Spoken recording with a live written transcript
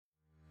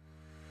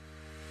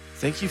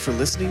Thank you for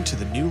listening to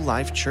the New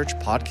Life Church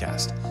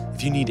podcast.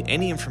 If you need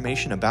any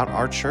information about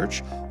our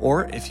church,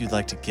 or if you'd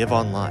like to give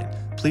online,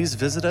 please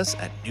visit us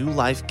at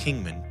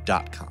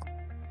newlifekingman.com.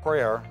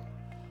 Prayer,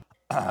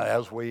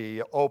 as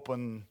we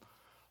open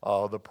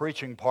the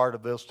preaching part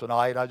of this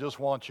tonight, I just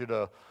want you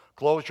to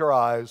close your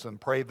eyes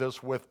and pray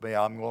this with me.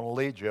 I'm going to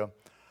lead you.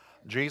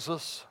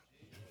 Jesus,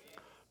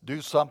 do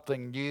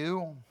something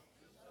new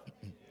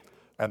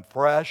and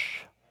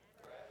fresh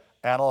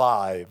and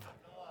alive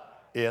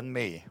in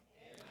me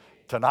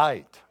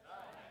tonight,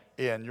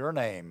 in your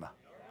name,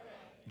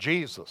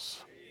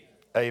 Jesus.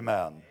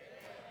 Amen.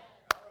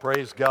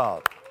 Praise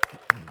God.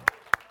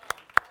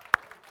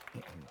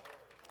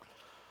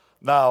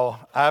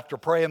 Now, after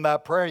praying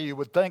that prayer, you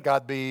would think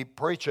I'd be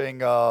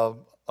preaching a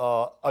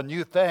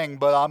new thing,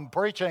 but I'm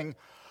preaching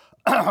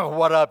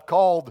what I've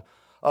called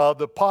the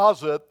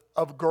deposit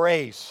of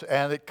grace.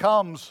 And it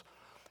comes,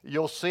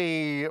 you'll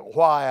see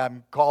why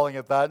I'm calling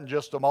it that in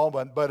just a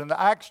moment. But in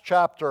Acts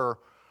chapter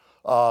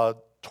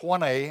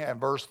 20 and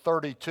verse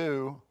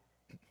 32,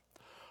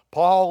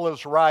 Paul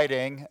is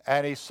writing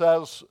and he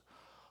says,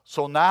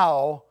 so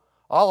now,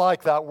 I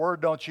like that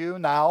word, don't you?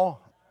 Now,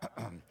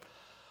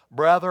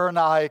 brethren,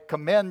 I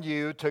commend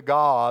you to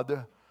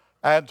God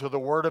and to the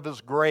word of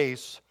his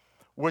grace,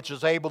 which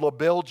is able to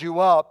build you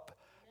up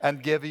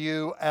and give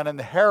you an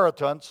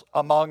inheritance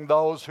among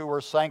those who are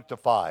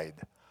sanctified.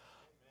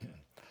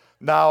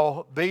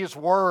 Now, these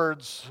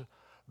words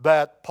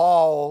that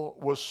Paul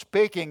was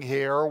speaking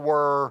here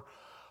were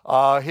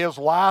his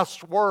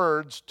last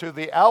words to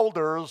the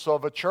elders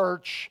of a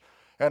church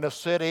in a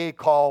city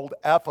called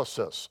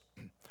Ephesus.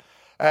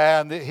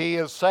 And he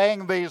is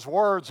saying these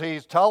words,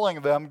 he's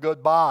telling them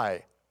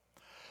goodbye.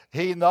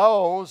 He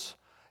knows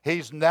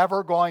he's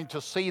never going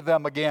to see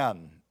them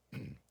again.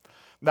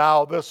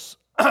 Now, this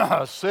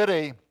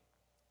city,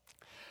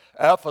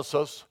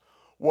 Ephesus,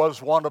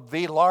 was one of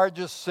the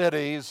largest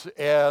cities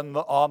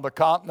on the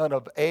continent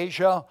of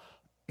Asia.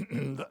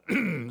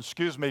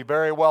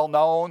 Very well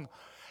known.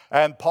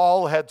 And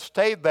Paul had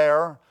stayed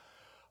there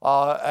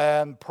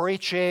and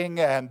preaching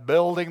and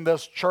building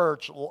this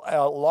church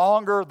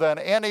longer than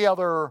any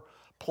other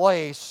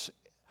place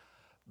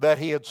that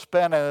he had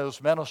spent in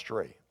his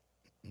ministry.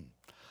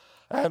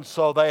 And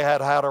so they had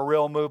a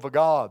real move of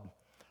God.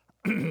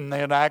 In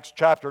Acts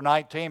chapter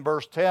 19,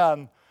 verse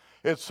 10,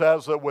 it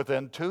says that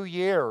within 2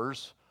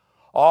 years,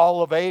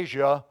 all of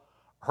Asia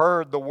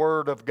heard the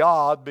word of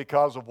God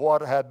because of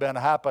what had been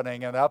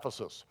happening in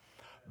Ephesus.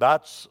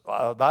 That's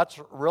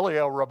really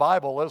a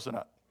revival, isn't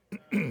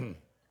it?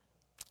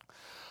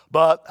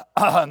 But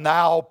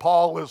now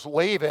Paul is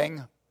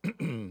leaving.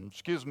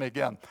 Excuse me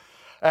again.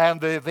 And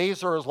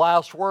these are his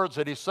last words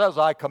that he says,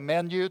 I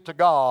commend you to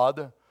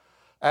God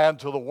and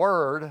to the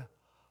word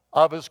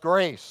of his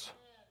grace.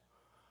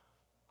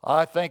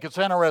 I think it's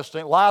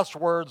interesting. Last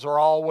words are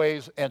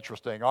always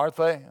interesting, aren't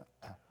they?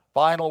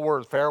 Final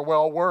words,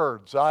 farewell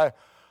words. I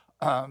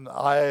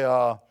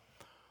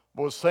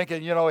was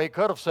thinking, he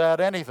could have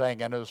said anything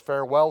in his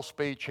farewell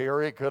speech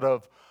here. He could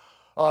have.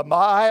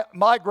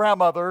 My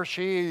grandmother,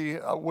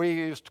 we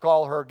used to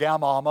call her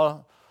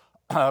Gamama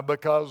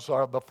because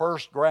the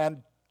first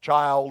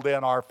grandchild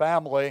in our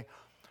family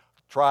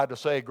tried to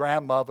say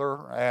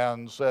grandmother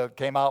and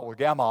came out with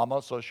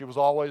Gamama, so she was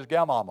always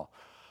Gamama.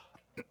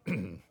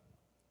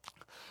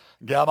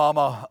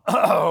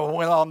 Gamama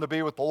went on to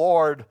be with the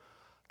Lord,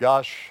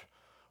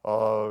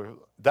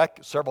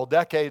 several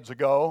decades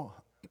ago.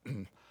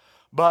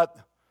 But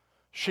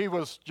she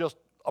was just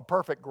a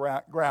perfect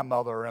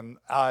grandmother, and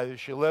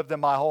she lived in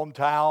my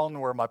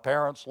hometown where my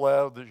parents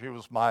lived. She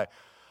was my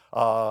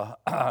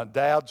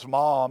dad's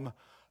mom,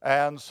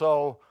 and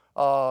so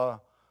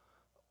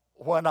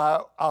when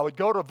I would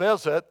go to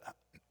visit,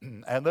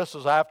 and this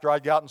is after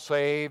I'd gotten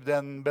saved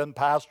and been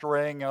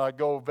pastoring, and I'd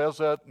go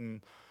visit,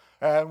 and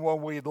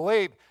when we'd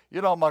leave,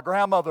 my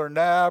grandmother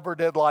never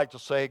did like to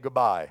say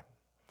goodbye.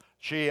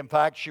 In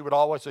fact, she would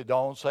always say,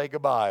 don't say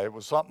goodbye. It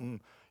was something,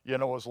 it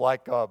was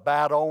like a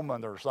bad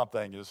omen or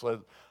something.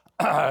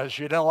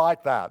 She didn't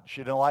like that.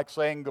 She didn't like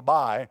saying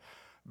goodbye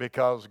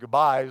because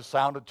goodbye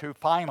sounded too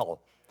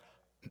final.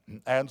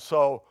 And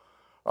so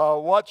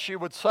what she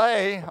would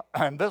say,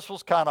 and this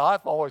was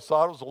I've always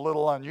thought it was a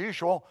little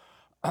unusual,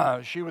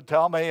 she would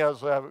tell me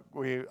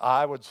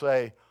I would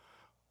say,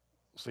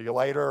 see you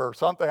later or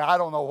something. I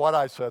don't know what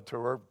I said to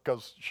her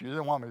because she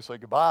didn't want me to say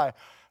goodbye.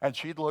 And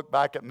she'd look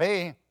back at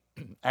me,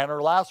 and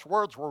her last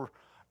words were,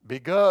 be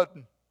good.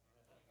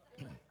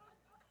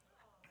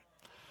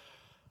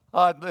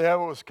 It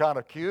was kind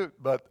of cute,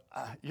 but,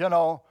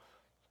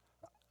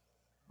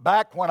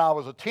 back when I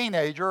was a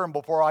teenager and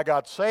before I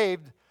got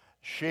saved,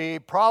 I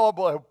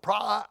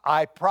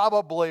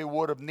probably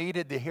would have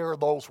needed to hear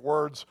those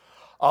words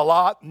a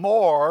lot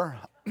more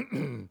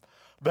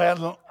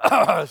than,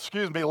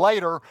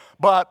 later,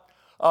 but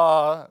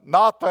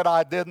not that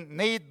I didn't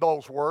need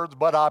those words,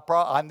 but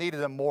I needed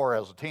them more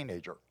as a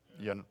teenager,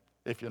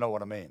 if you know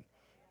what I mean.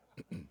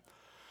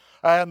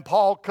 And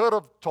Paul could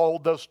have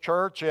told this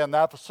church in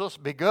Ephesus,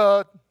 be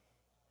good,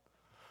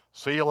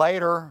 see you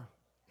later,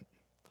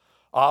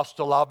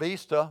 hasta la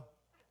vista,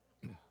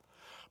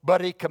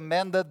 but he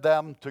commended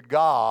them to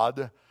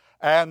God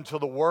and to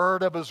the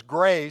word of his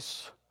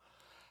grace.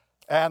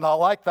 And I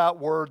like that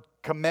word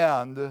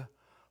commend.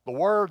 The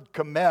word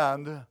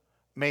commend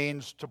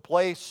means to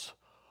place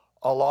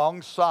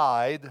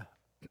alongside,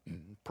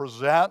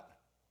 present,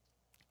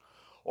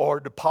 or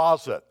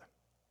deposit.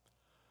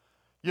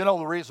 You know,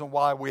 the reason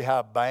why we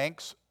have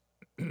banks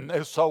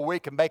is so we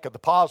can make a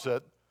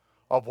deposit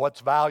of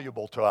what's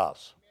valuable to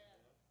us,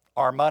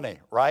 our money,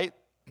 right?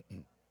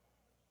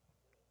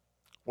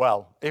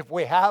 Well, if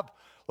we have,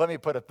 let me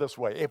put it this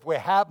way, if we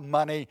have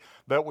money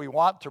that we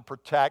want to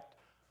protect,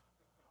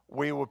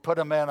 we would put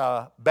them in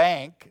a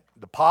bank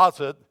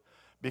deposit,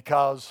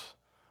 because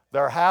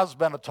there has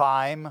been a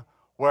time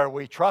where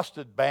we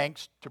trusted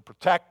banks to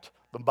protect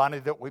the money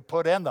that we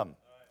put in them.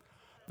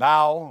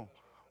 Now,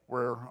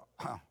 we're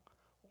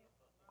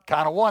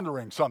kind of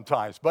wondering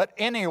sometimes. But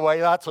anyway,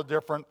 that's a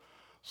different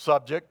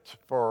subject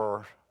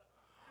for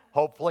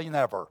hopefully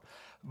never.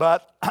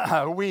 But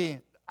we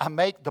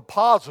make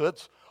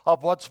deposits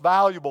of what's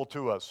valuable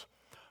to us.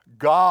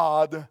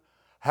 God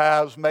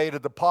has made a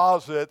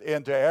deposit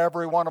into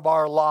every one of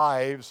our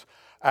lives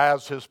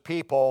as his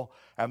people,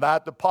 and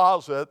that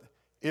deposit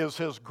is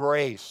his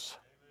grace.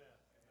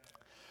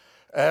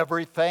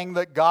 Everything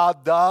that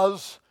God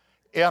does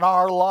in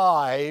our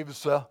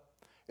lives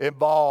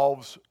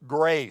involves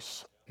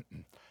grace.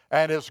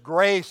 And his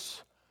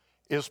grace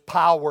is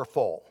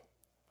powerful.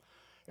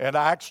 In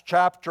Acts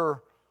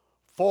chapter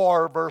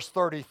 4, verse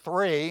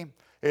 33,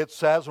 it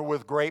says,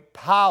 with great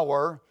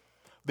power,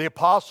 the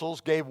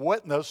apostles gave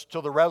witness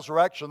to the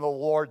resurrection of the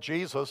Lord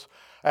Jesus,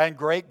 and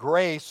great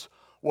grace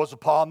was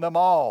upon them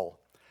all.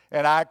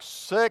 In Acts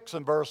 6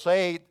 and verse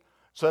 8, it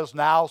says,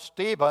 now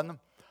Stephen,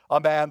 a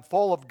man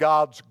full of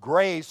God's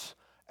grace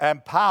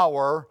and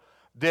power,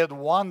 did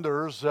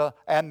wonders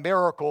and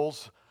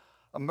miracles,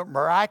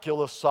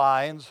 miraculous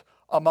signs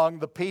among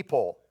the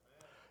people.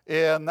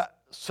 In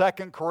 2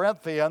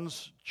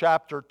 Corinthians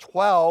chapter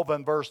 12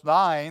 and verse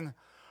 9,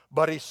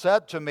 but he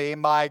said to me,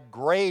 my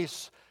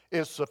grace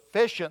is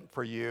sufficient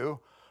for you,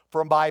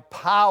 for my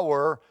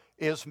power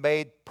is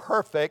made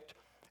perfect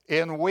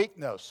in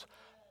weakness.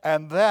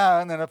 And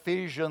then in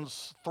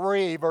Ephesians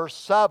 3 verse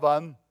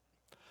 7,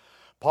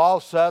 Paul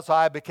says,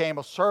 I became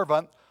a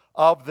servant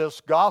of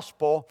this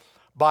gospel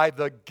by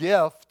the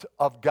gift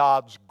of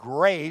God's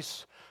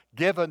grace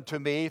given to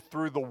me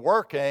through the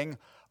working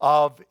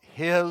of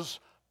his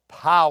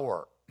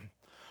power.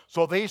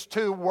 So these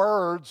two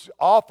words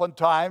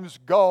oftentimes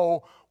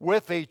go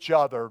with each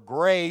other,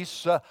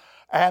 grace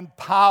and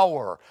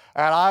power.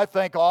 And I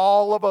think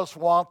all of us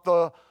want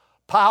the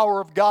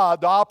power of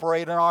God to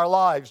operate in our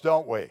lives,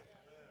 don't we?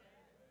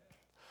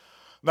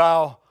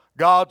 Now,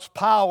 God's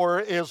power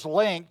is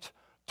linked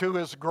to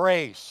his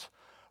grace.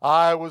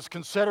 I was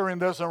considering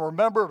this and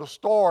remembered a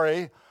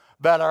story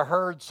that I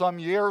heard some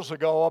years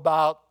ago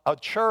about a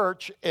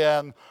church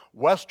in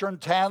western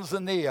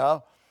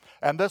Tanzania.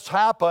 And this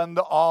happened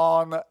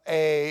on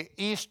a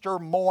Easter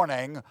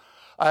morning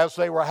as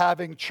they were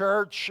having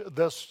church.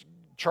 This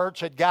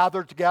church had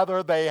gathered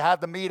together. They had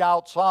to meet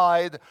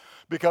outside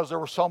because there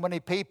were so many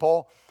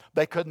people.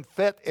 They couldn't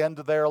fit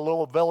into their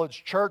little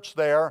village church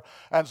there.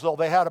 And so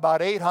they had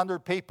about 800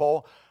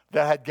 people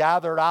that had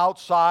gathered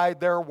outside.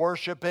 They're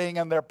worshiping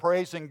and they're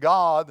praising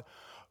God.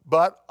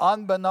 But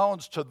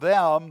unbeknownst to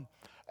them,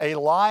 a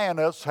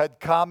lioness had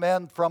come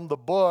in from the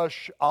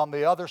bush on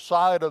the other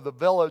side of the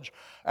village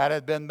and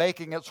had been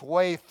making its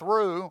way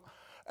through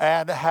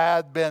and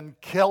had been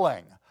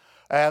killing.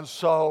 And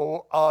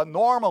so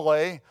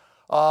normally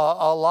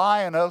a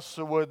lioness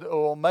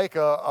will make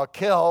a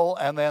kill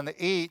and then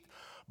eat.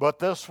 But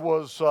this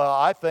was,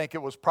 I think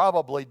it was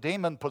probably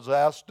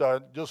demon-possessed,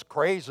 just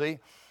crazy,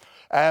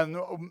 and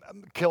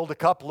killed a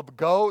couple of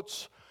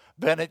goats.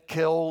 Then it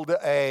killed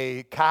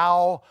a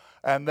cow,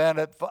 and then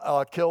it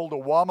killed a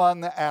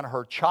woman and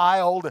her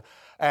child,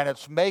 and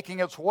it's making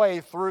its way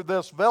through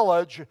this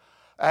village.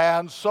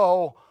 And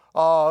so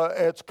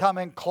it's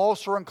coming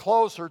closer and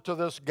closer to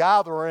this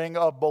gathering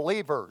of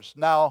believers.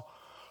 Now,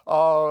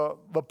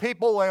 the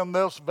people in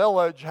this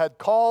village had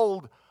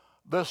called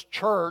this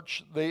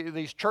church,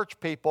 these church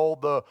people,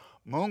 the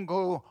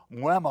Mungu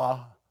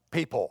Mwema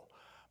people,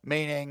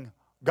 meaning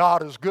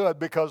God is good,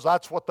 because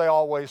that's what they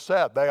always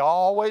said. They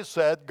always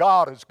said,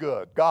 God is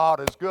good,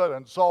 God is good.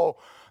 And so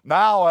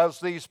now as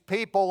these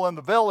people in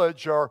the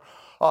village are,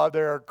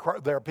 there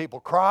are people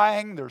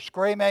crying, they're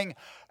screaming,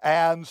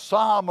 and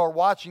some are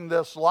watching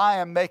this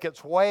lion make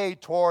its way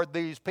toward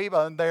these people,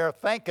 and they're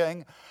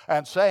thinking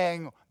and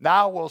saying,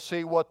 now we'll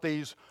see what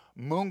these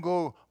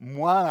Mungu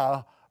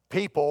Mwema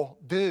people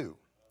do.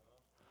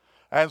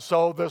 And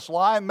so this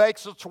lion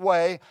makes its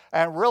way,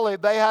 and really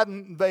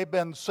they've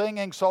been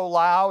singing so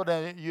loud,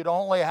 and you'd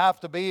only have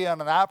to be in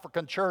an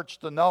African church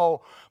to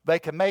know they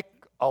can make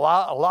a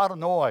lot of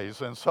noise.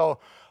 And so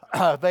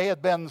they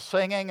had been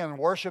singing and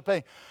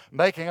worshiping,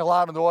 making a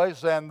lot of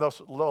noise, and the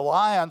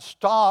lion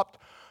stopped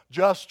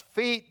just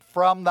feet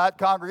from that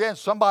congregation.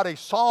 Somebody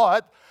saw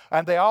it,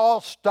 and they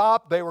all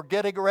stopped. They were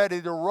getting ready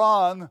to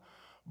run,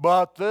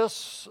 but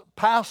this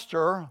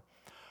pastor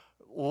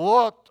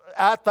looked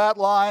at that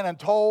line and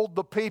told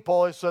the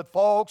people, he said,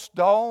 folks,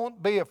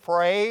 don't be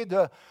afraid.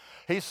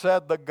 He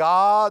said, the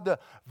God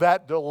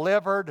that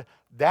delivered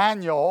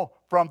Daniel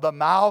from the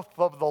mouth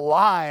of the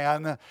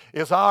lion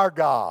is our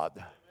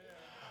God.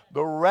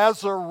 The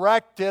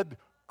resurrected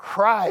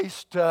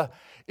Christ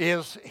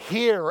is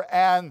here.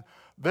 And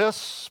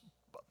this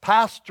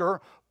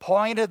pastor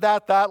pointed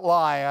at that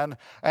lion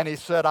and he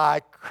said,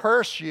 I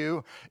curse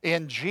you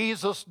in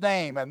Jesus'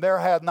 name. And there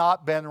had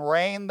not been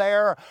rain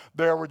there.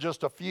 There were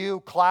just a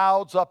few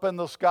clouds up in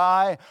the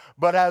sky.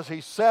 But as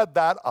he said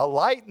that, a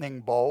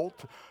lightning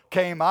bolt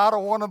came out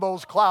of one of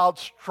those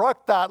clouds,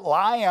 struck that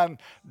lion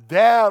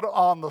dead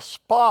on the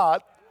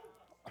spot.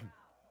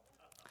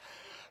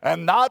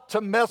 And not to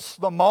miss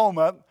the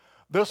moment,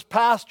 this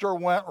pastor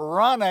went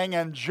running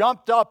and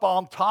jumped up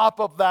on top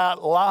of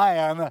that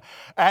lion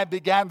and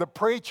began to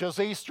preach his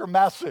Easter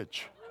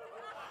message.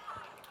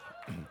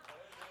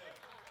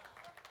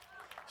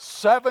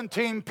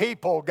 17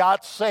 people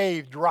got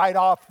saved right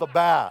off the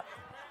bat.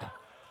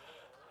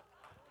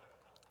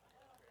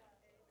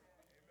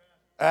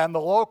 And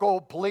the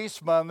local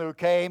policeman who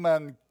came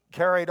and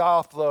carried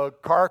off the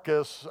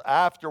carcass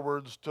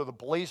afterwards to the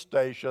police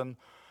station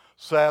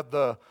said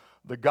the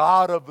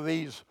God of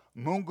these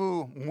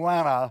Mungu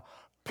Mwana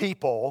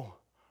people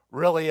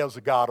really is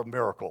a God of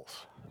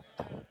miracles.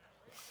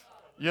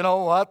 You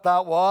know what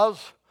that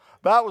was?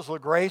 That was the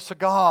grace of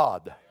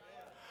God.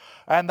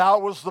 And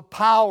that was the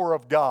power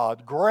of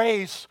God.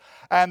 Grace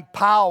and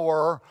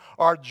power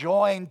are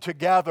joined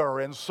together.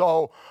 And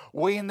so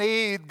we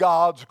need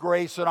God's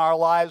grace in our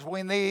lives.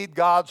 We need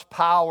God's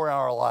power in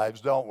our lives,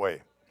 don't we?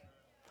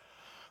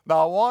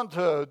 Now, I want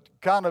to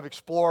kind of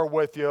explore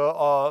with you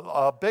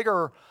a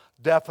bigger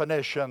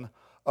definition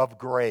of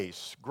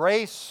grace.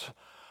 Grace,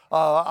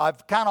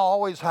 I've kind of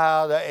always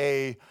had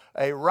a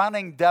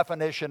running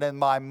definition in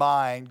my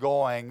mind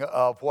going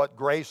of what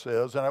grace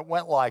is, and it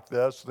went like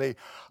this: the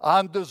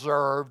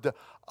undeserved,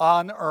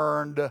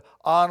 unearned,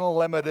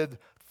 unlimited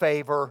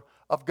favor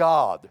of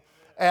God.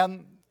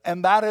 And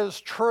that is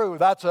true.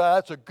 That's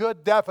a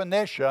good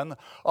definition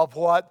of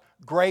what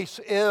grace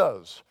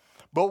is.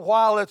 But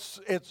while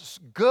it's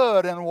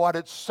good in what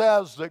it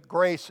says that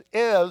grace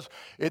is,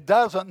 it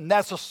doesn't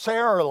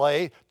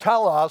necessarily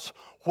tell us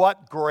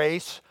what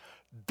grace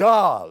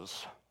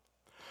does.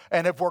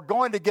 And if we're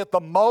going to get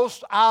the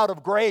most out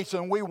of grace,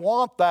 and we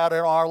want that in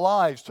our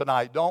lives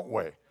tonight, don't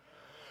we?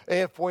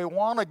 If we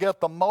want to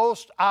get the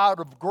most out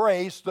of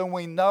grace, then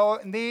we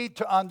need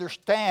to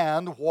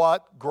understand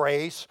what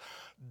grace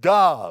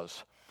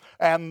does.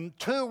 And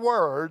two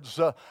words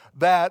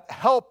that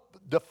help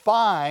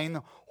define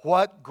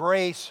what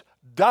grace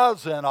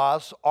does in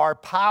us are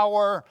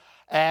power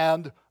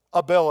and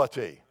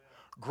ability.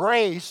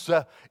 Grace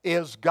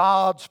is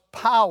God's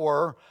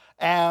power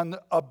and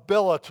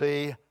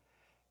ability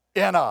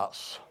in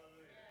us.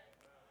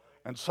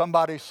 And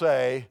somebody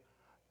say,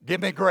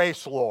 give me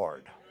grace,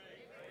 Lord.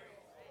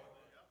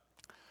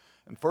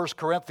 In 1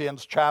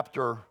 Corinthians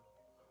chapter,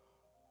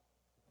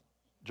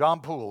 John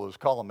Poole is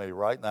calling me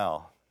right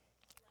now.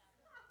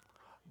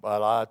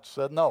 But I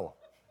said no,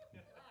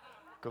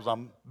 because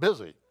I'm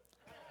busy.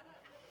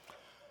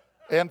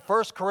 In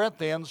 1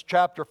 Corinthians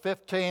chapter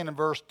 15 and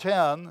verse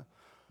 10,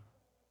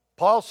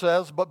 Paul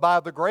says, but by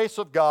the grace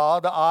of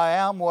God I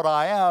am what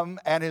I am,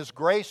 and his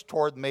grace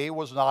toward me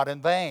was not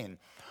in vain.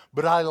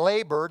 But I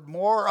labored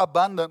more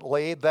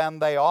abundantly than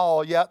they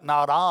all, yet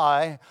not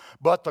I,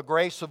 but the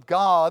grace of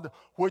God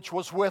which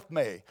was with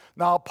me.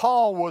 Now,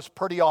 Paul was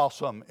pretty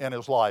awesome in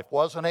his life,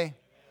 wasn't he?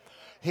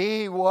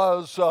 He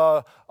was,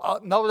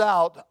 no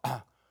doubt,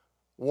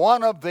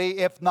 one of the,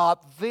 if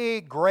not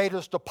the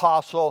greatest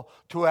apostle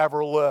to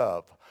ever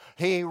live.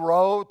 He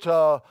wrote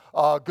a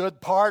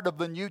good part of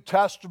the New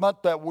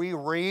Testament that we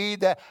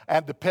read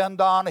and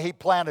depend on. He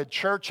planted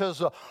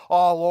churches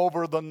all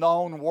over the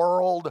known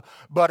world.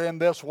 But in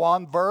this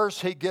one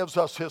verse, he gives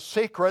us his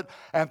secret.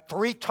 And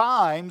 3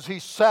 times he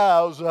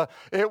says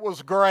it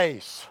was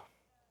grace.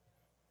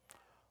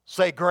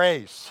 Say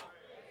grace.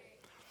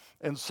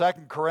 In 2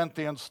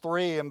 Corinthians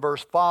 3 and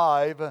verse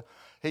 5,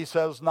 he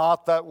says,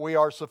 not that we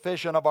are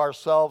sufficient of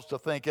ourselves to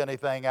think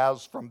anything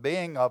as from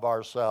being of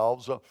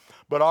ourselves,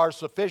 but our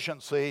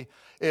sufficiency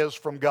is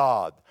from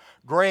God.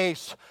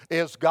 Grace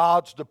is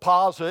God's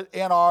deposit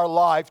in our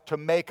life to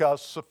make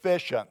us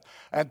sufficient.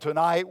 And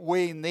tonight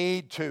we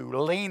need to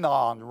lean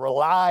on,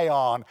 rely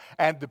on,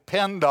 and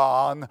depend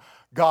on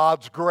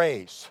God's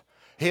grace.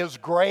 His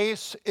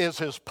grace is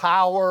his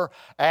power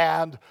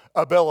and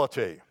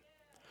ability.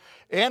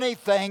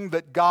 Anything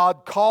that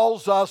God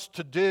calls us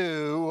to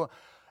do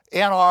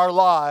in our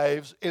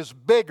lives is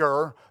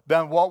bigger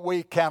than what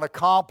we can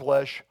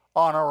accomplish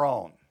on our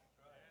own.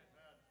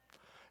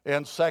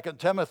 In 2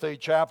 Timothy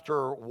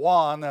chapter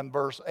 1 and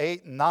verse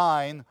 8 and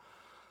 9,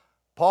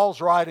 Paul's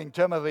writing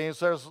Timothy, he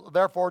says,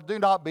 therefore do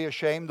not be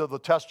ashamed of the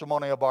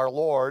testimony of our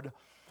Lord,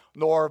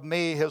 nor of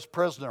me his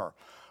prisoner,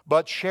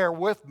 but share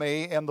with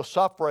me in the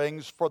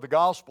sufferings for the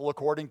gospel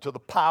according to the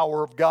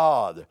power of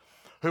God,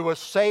 who has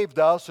saved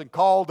us and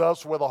called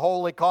us with a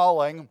holy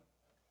calling,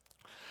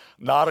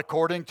 not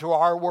according to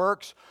our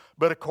works,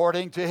 but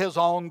according to his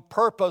own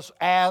purpose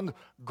and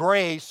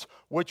grace,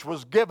 which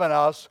was given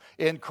us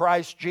in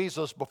Christ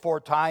Jesus before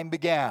time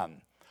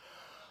began.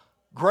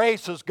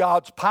 Grace is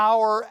God's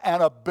power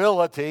and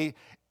ability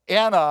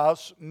in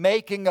us,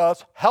 making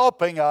us,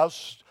 helping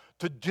us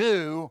to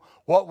do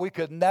what we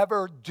could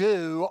never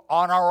do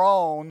on our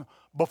own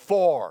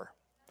before.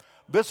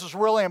 This is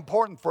really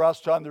important for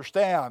us to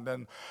understand.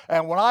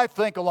 And when I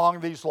think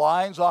along these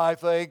lines, I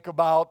think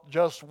about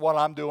just what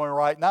I'm doing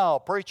right now,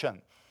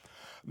 preaching.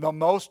 Now,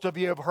 most of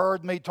you have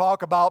heard me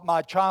talk about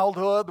my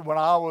childhood. When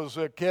I was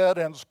a kid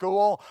in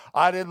school,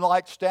 I didn't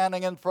like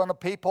standing in front of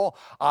people.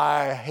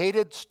 I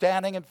hated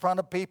standing in front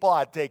of people.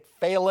 I'd take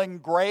failing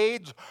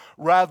grades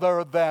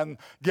rather than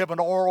give an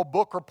oral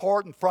book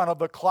report in front of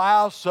the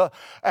class.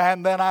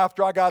 And then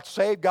after I got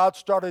saved, God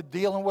started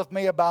dealing with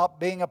me about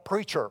being a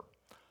preacher.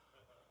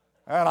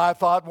 And I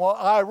thought, well,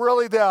 I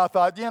really did. I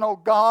thought,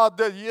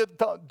 God,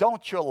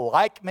 don't you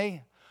like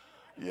me?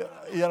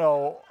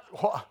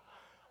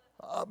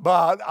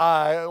 But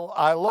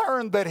I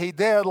learned that he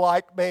did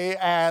like me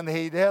and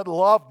he did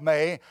love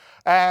me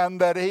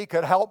and that he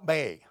could help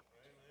me.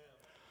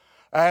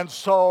 And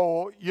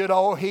so,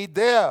 he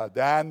did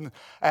and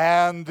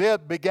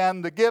it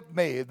began to give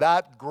me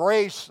that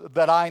grace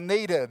that I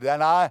needed.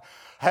 And I've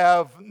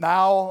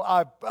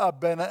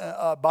been,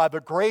 by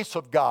the grace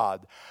of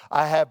God,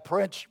 I have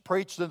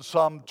preached in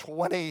some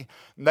 20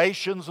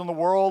 nations in the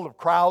world, of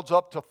crowds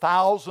up to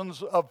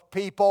thousands of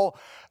people.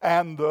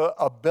 And the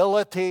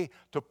ability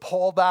to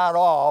pull that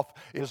off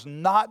is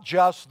not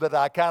just that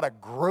I kind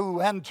of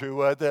grew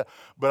into it,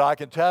 but I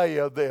can tell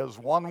you there's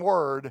one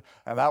word,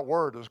 and that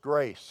word is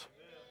grace.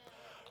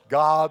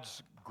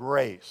 God's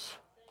grace.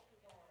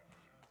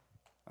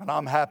 And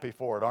I'm happy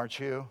for it, aren't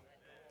you?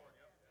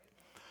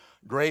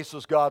 Grace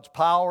is God's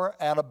power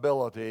and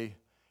ability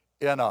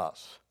in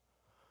us.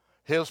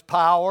 His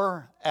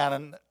power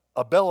and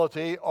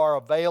ability are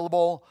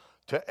available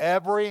to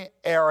every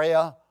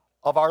area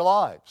of our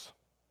lives.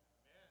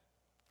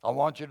 I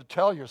want you to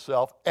tell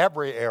yourself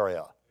every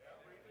area.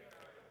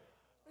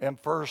 In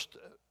 1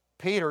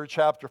 Peter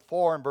chapter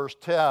 4 and verse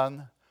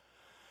 10,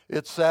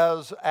 it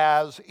says,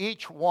 as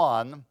each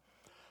one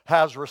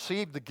has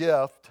received the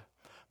gift,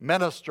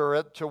 minister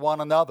it to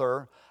one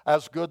another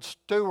as good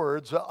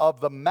stewards of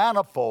the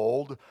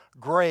manifold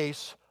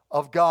grace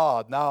of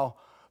God. Now,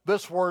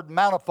 this word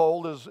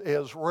manifold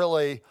is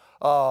really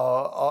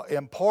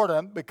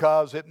important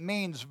because it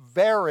means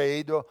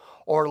varied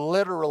or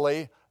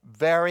literally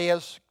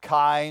various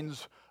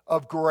kinds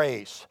of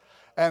grace.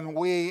 And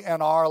we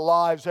in our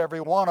lives,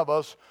 every one of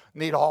us,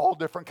 need all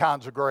different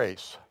kinds of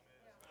grace.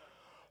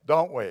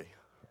 Don't we?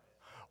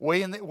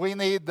 We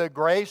need the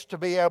grace to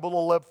be able to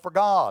live for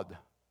God,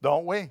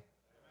 don't we?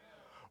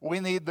 We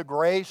need the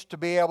grace to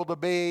be able to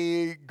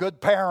be good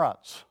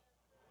parents.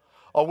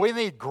 Oh, we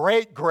need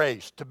great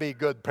grace to be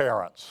good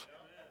parents.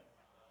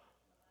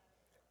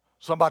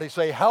 Somebody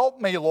say,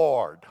 help me,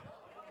 Lord.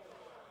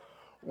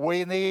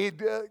 We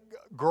need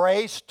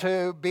grace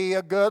to be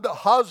a good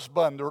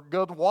husband or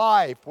good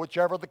wife,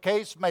 whichever the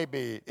case may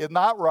be. Isn't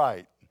that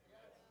right?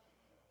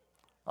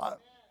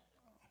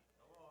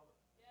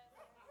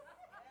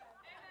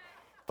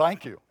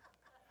 Thank you.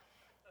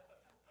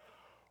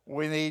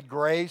 We need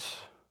grace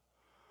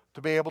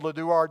to be able to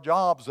do our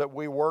jobs that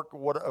we work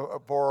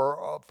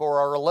for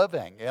our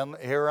living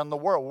here in the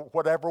world.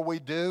 Whatever we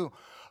do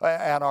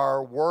and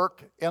our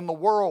work in the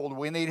world,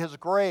 we need His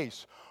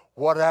grace.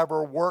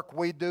 Whatever work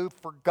we do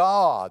for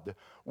God,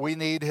 we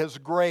need His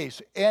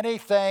grace.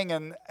 Anything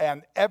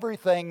and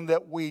everything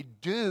that we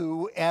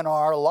do in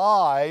our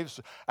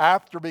lives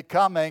after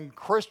becoming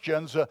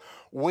Christians,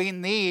 we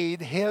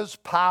need His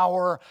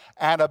power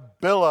and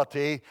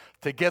ability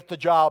to get the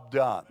job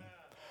done.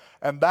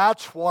 And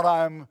that's what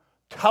I'm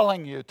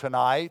telling you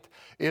tonight,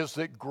 is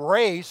that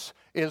grace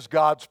is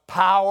God's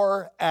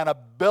power and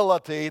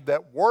ability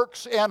that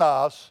works in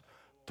us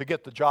to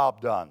get the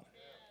job done.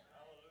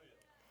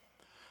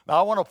 Now,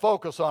 I want to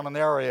focus on an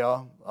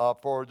area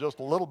for just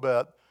a little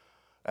bit,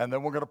 and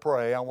then we're going to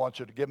pray. I want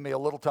you to give me a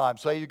little time.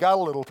 Say, you got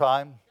a little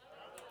time?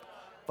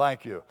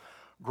 Thank you.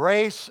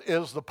 Grace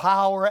is the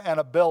power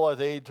and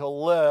ability to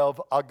live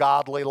a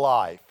godly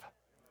life.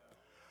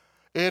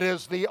 It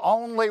is the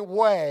only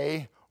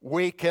way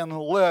we can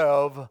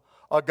live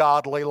a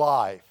godly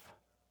life.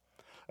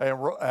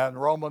 And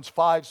Romans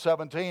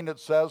 5:17, it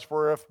says,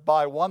 for if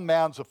by one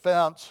man's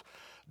offense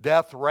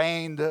death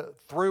reigned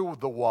through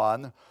the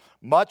one,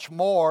 much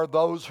more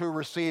those who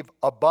receive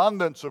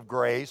abundance of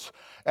grace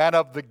and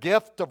of the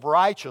gift of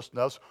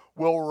righteousness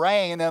will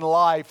reign in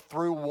life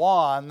through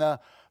one,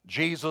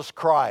 Jesus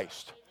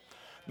Christ.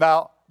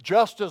 Now,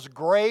 just as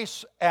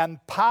grace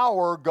and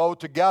power go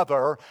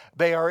together,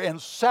 they are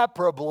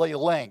inseparably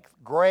linked.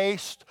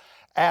 Grace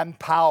and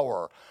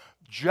power.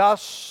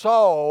 Just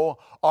so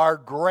are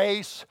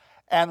grace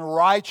and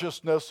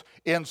righteousness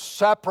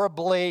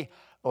inseparably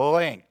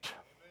linked.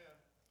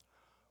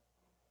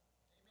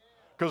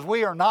 Because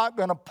we are not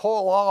going to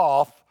pull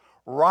off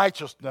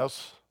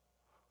righteousness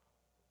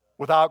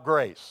without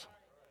grace.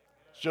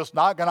 It's just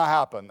not going to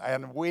happen.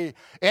 And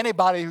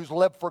anybody who's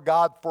lived for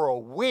God for a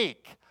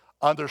week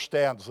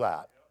understands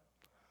that.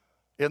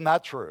 Isn't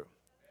that true?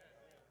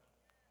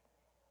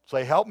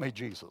 Say, help me,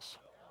 Jesus.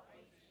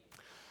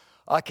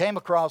 I came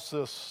across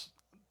this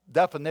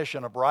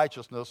definition of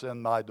righteousness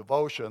in my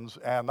devotions,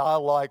 and I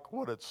like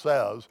what it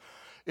says.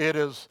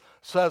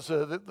 Says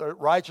that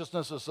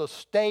righteousness is a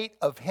state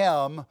of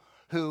him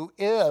who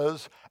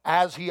is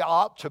as he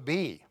ought to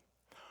be.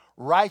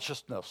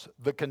 Righteousness,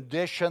 the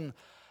condition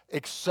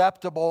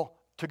acceptable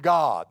to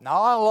God.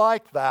 Now I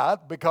like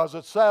that because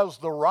it says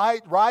the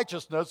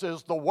righteousness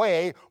is the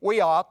way we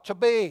ought to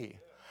be.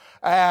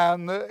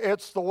 And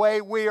it's the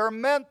way we are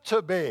meant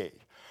to be.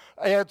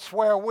 It's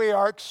where we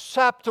are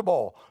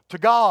acceptable to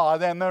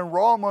God. And then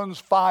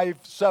Romans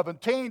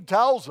 5:17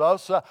 tells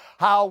us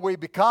how we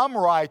become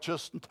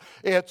righteous.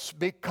 It's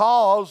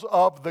because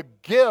of the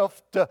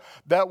gift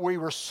that we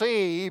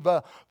receive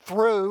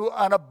through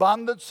an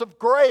abundance of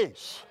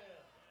grace.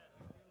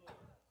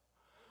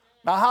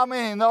 Now, how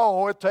many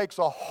know it takes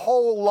a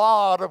whole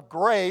lot of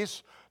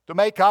grace to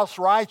make us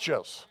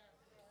righteous?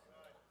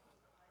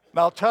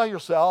 Now, tell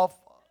yourself,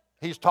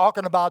 he's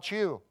talking about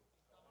you.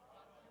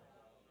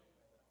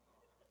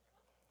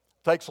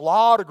 Takes a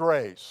lot of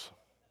grace.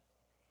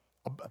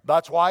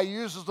 That's why he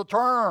uses the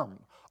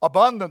term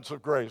abundance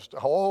of grace. A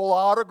whole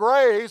lot of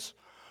grace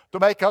to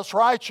make us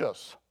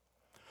righteous.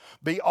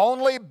 The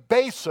only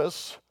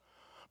basis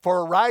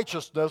for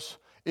righteousness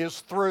is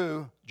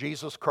through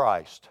Jesus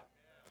Christ.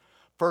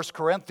 1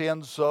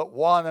 Corinthians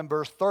 1 and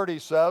verse 30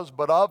 says,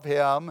 "But of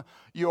him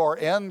you are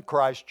in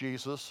Christ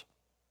Jesus,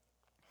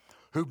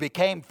 who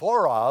became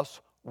for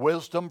us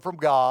wisdom from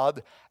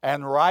God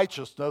and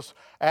righteousness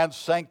and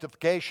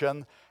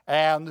sanctification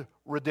and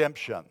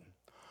redemption."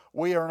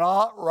 We are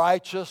not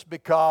righteous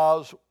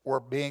because we're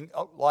being,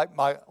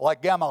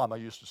 like Grandmama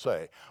used to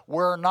say,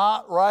 we're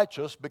not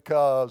righteous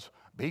because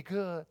be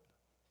good.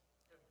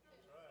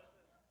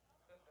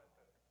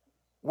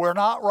 We're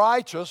not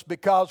righteous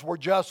because we're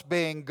just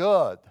being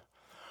good.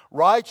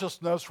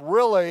 Righteousness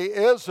really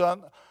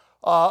isn't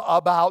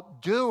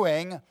about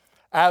doing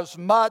as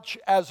much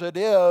as it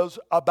is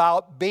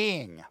about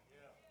being.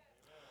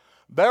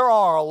 There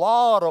are a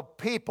lot of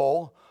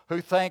people who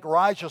think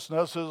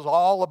righteousness is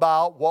all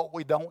about what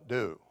we don't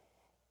do.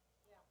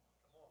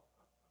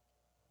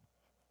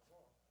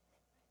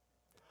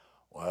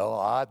 Well,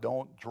 I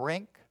don't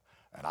drink,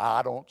 and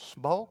I don't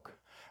smoke,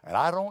 and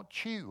I don't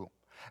chew,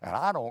 and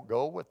I don't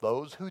go with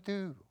those who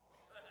do.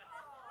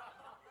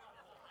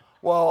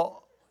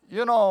 Well,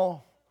 you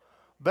know,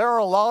 there are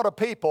a lot of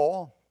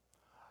people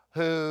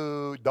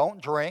who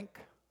don't drink,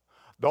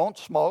 don't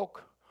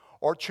smoke,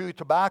 or chew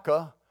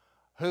tobacco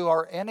who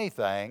are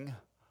anything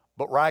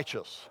but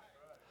righteous.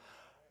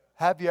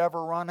 Have you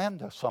ever run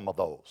into some of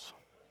those?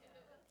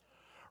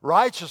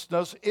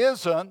 Righteousness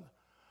isn't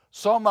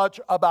so much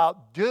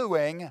about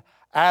doing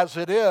as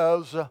it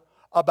is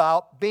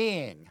about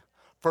being.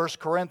 1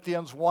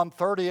 Corinthians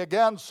 1:30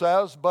 again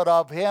says, "But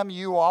of him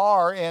you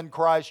are in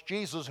Christ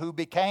Jesus, who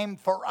became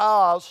for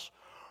us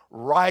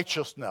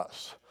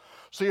righteousness."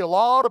 See, a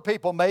lot of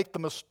people make the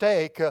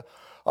mistake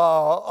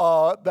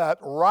that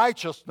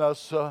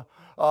righteousness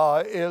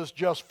is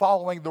just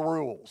following the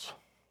rules.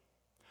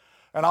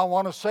 And I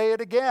want to say it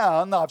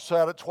again. I've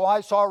said it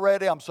twice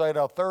already. I'm saying it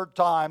a third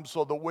time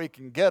so that we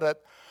can get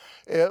it.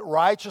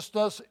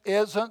 Righteousness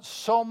isn't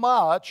so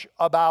much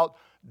about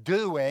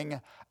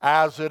doing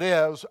as it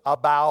is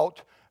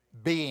about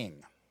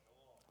being.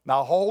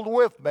 Now hold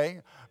with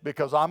me,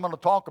 because I'm going to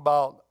talk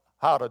about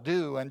how to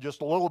do in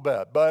just a little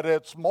bit. But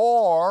it's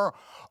more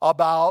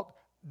about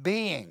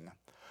being.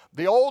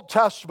 The Old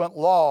Testament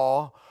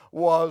law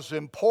was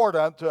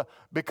important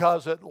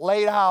because it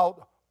laid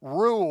out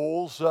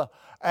rules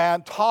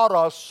and taught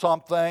us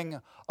something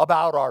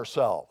about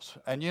ourselves.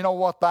 And you know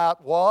what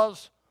that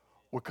was?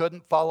 We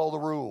couldn't follow the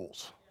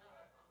rules.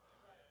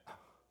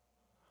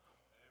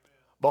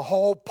 The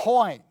whole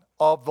point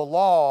of the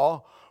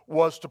law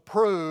was to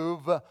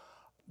prove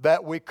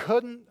that we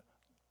couldn't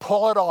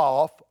pull it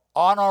off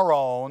on our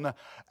own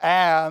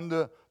and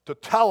to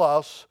tell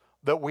us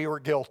that we were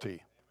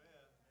guilty.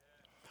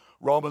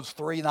 Romans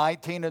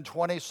 3:19 and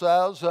 20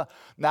 says,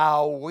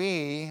 "Now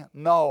we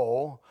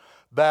know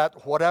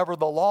that whatever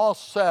the law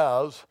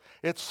says,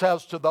 it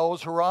says to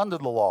those who are under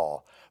the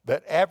law,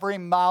 that every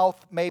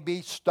mouth may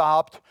be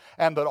stopped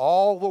and that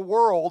all the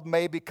world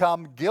may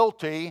become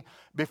guilty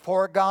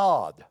before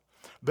God.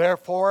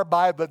 Therefore,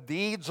 by the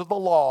deeds of the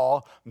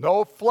law,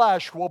 no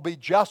flesh will be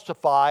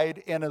justified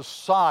in his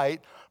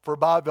sight, for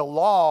by the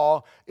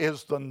law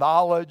is the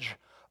knowledge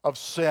of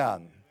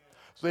sin."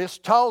 This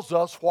tells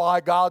us why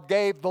God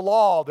gave the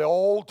law, the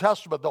Old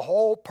Testament. The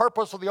whole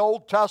purpose of the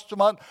Old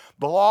Testament,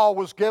 the law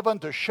was given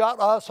to shut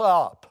us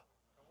up.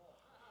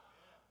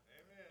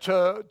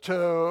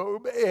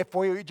 If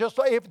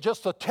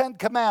just the 10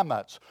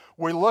 Commandments,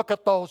 we look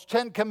at those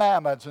 10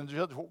 Commandments,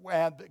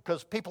 and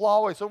because people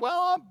always say, "Well,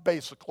 I'm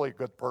basically a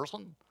good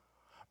person,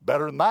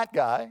 better than that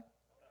guy,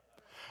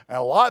 and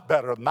a lot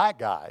better than that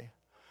guy,"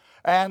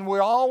 and we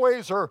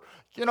always are,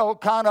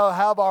 kind of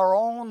have our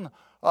own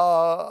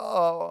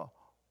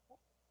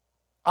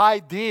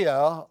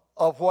idea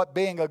of what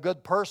being a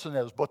good person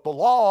is. But the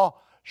law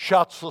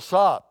shuts us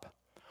up.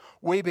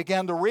 We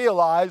begin to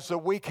realize that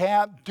we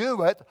can't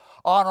do it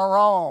on our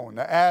own.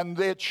 And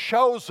it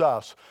shows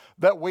us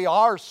that we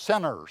are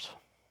sinners.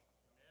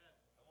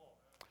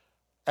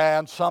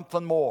 And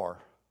something more,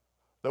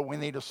 that we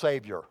need a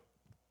Savior.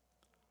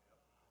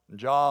 In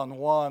John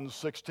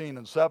 1:16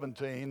 and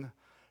 17,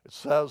 it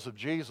says of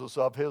Jesus,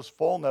 of his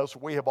fullness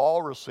we have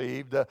all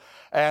received,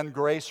 and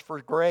grace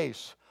for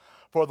grace.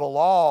 For the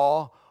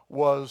law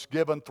was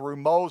given through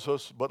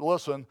Moses, but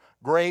listen,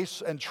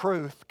 grace and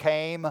truth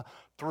came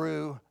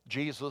through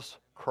Jesus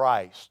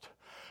Christ.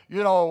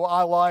 You know,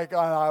 I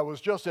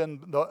was just in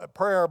the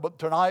prayer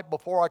tonight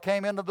before I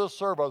came into this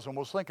service and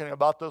was thinking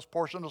about this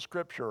portion of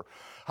Scripture,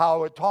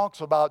 how it talks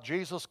about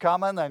Jesus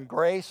coming and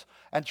grace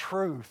and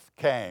truth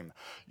came.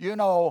 You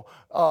know,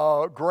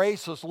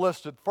 grace is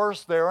listed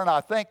first there, and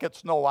I think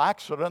it's no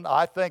accident.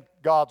 I think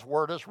God's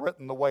Word is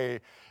written the way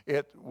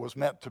it was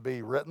meant to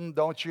be written,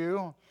 don't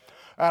you?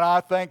 And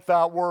I think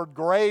that word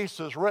grace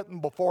is written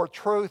before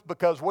truth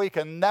because we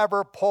can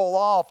never pull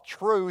off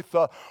truth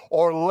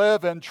or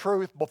live in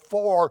truth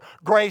before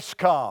grace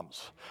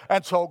comes.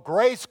 And so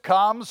grace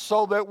comes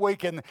so that we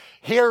can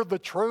hear the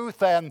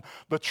truth, and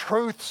the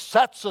truth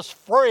sets us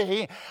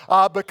free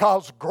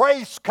because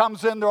grace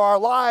comes into our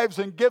lives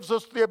and gives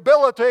us the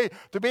ability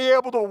to be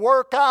able to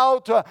work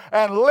out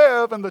and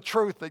live in the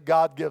truth that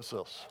God gives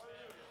us.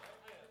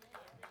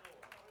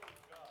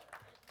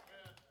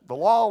 The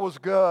law was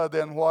good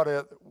in what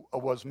it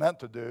was meant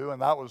to do,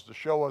 and that was to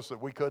show us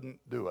that we couldn't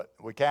do it.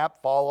 We can't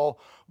follow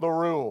the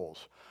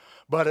rules.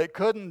 But it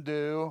couldn't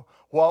do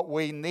what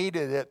we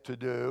needed it to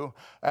do,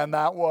 and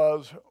that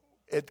was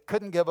it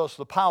couldn't give us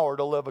the power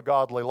to live a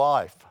godly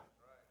life.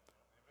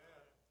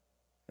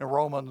 In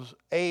Romans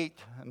 8,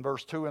 in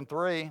verse 2 and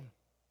 3, it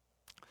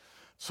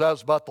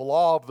says, "But the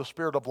law of the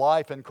Spirit of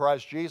life in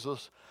Christ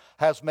Jesus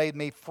has made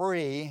me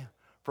free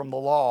from the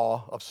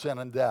law of sin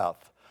and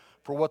death.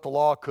 For what the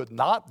law could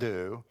not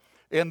do,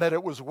 in that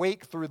it was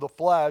weak through the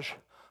flesh,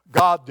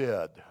 God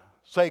did."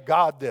 Say,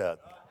 God did.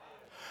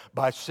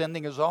 By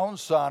sending his own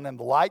Son in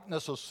the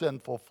likeness of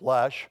sinful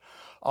flesh,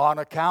 on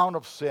account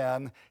of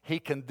sin, he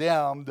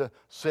condemned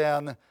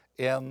sin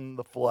in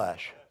the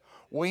flesh.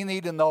 We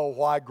need to know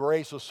why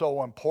grace is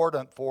so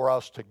important for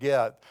us to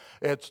get.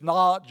 It's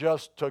not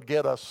just to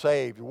get us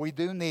saved. We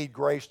do need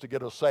grace to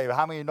get us saved.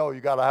 How many know you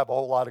got to have a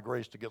whole lot of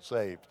grace to get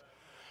saved?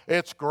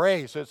 It's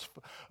grace. It's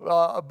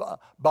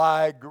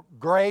by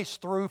grace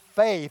through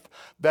faith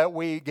that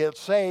we get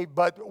saved.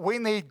 But we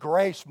need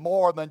grace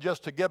more than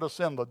just to get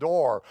us in the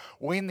door.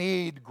 We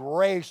need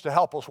grace to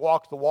help us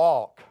walk the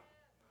walk.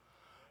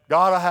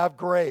 Got to have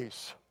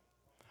grace.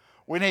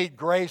 We need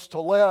grace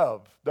to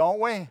live, don't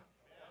we?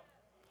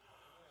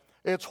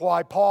 It's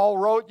why Paul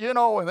wrote, you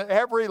know, in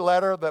every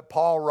letter that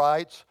Paul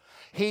writes,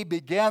 he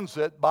begins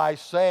it by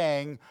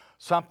saying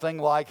something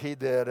like he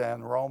did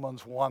in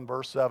Romans 1,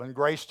 verse 7,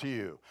 grace to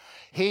you.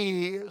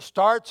 He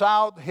starts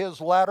out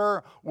his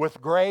letter with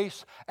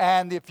grace,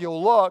 and if you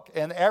look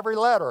in every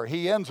letter,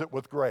 he ends it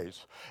with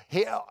grace.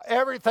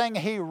 Everything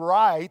he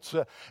writes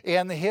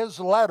in his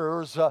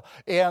letters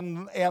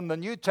in the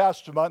New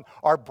Testament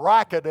are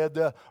bracketed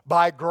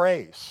by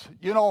grace.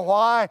 You know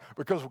why?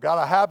 Because we've got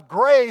to have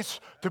grace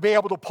to be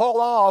able to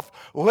pull off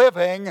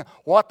living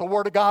what the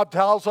Word of God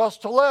tells us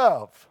to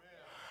live.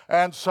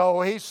 And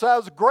so he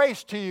says,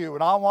 grace to you.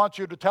 And I want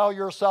you to tell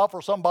yourself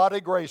or somebody,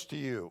 grace to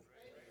you.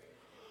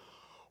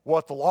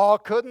 What the law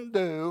couldn't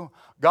do,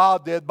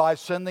 God did by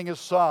sending his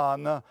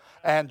Son.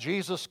 And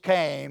Jesus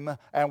came,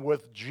 and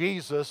with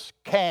Jesus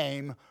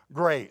came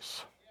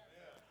grace.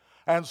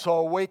 And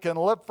so we can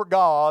live for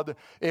God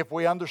if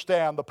we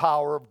understand the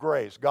power of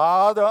grace.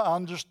 God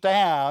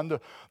understand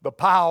the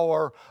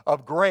power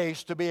of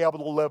grace to be able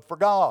to live for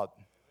God.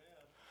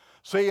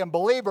 See, and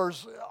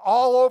believers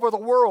all over the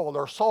world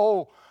are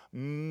so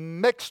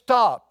mixed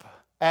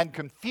up and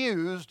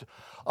confused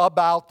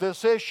about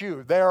this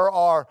issue. There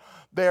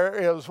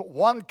is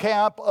one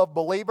camp of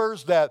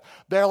believers that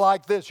they're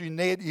like this.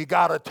 You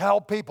got to tell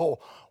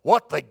people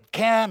what they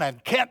can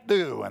and can't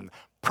do, and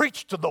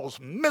preach to those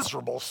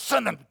miserable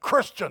sinning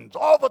Christians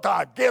all the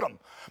time. Get them.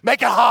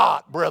 Make it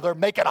hot, brother.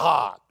 Make it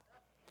hot.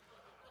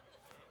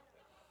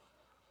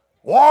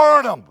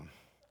 Warn them.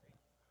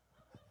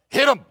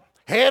 Hit them.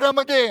 Hit them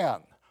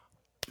again.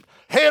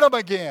 Hit them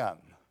again.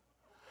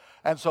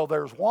 And so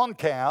there's one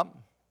camp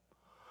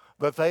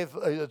that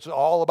it's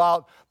all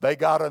about, they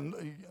got to,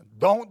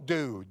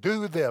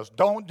 do this,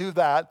 don't do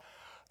that.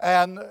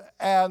 And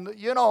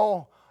you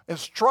know,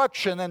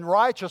 instruction in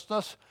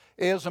righteousness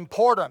is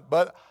important.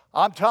 But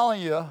I'm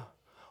telling you,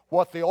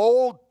 what the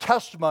Old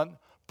Testament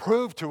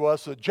proved to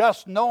us, that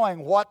just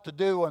knowing what to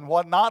do and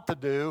what not to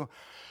do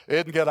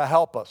isn't going to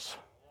help us.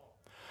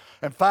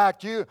 In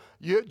fact, you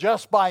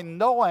just by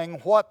knowing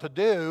what to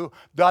do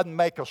doesn't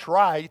make us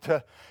right.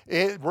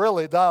 It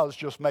really does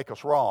just make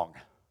us wrong.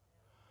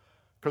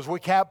 Because we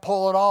can't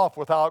pull it off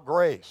without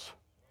grace.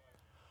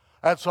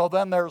 And so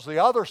then there's the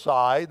other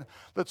side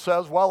that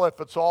says, well, if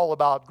it's all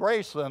about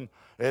grace, then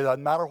It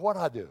doesn't matter what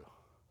I do.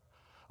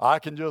 I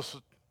can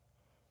just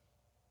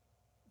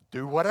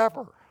do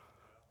whatever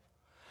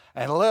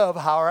and live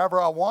however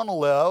I want to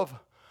live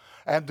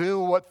and do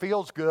what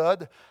feels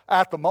good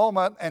at the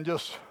moment and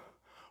just,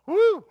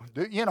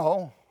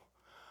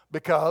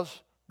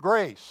 because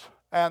grace.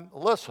 And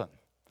listen,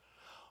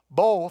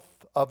 both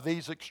of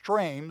these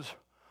extremes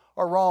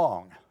are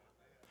wrong.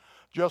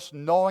 Just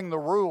knowing the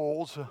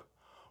rules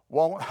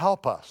won't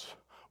help us.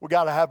 We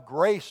got to have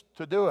grace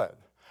to do it.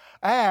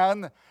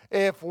 And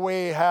if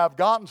we have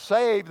gotten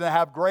saved and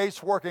have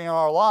grace working in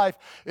our life,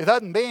 it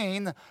doesn't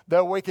mean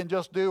that we can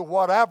just do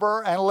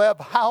whatever and live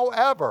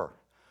however,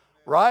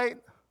 right?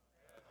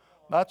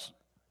 That's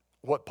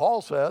what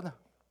Paul said.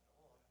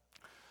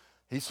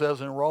 He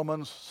says in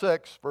Romans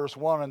 6, verse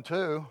 1 and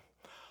 2,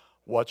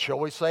 what shall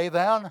we say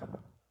then?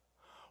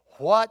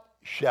 What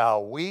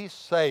shall we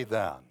say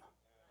then?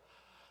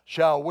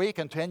 Shall we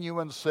continue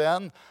in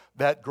sin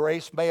that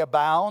grace may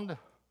abound?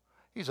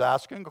 He's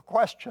asking a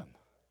question.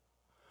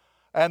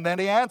 And then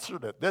he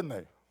answered it, didn't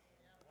he?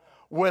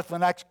 With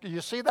you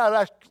see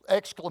that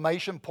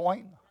exclamation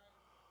point?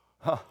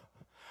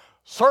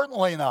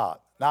 Certainly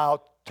not.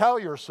 Now tell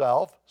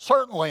yourself,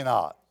 certainly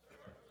not.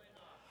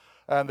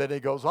 And then he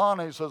goes on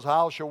and he says,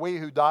 how shall we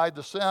who died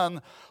to sin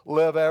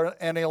live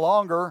any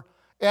longer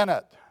in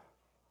it?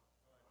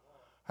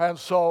 And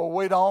so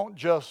we don't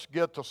just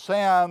get to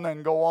sin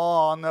and go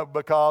on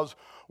because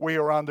we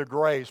are under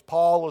grace.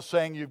 Paul is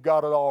saying you've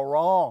got it all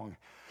wrong.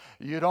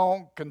 You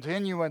don't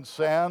continue in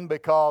sin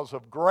because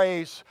of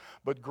grace,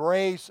 but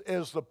grace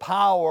is the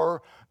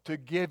power to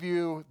give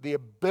you the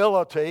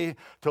ability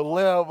to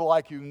live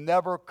like you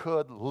never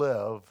could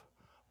live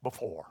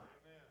before.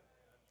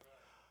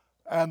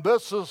 And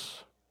this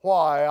is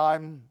why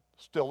I'm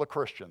still a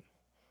Christian.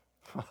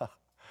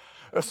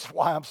 This is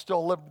why I'm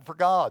still living for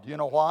God. You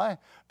know why?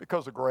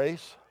 Because of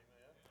grace.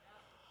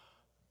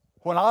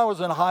 When I was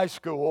in high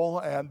school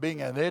and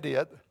being an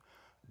idiot,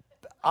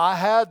 I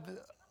had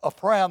a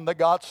friend that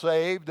got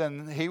saved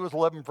and he was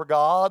living for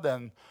God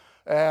and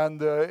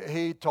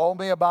he told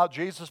me about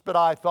Jesus, but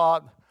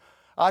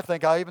I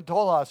think I even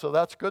told him, I said,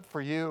 that's good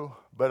for you,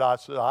 but I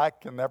said, I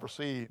can never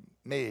see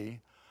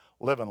me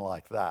living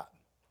like that.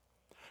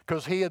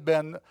 Because he had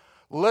been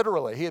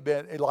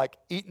like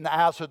eating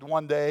acid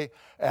one day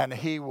and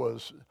he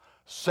was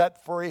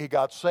set free. He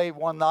got saved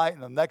one night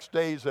and the next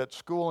day he's at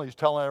school and he's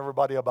telling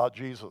everybody about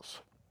Jesus.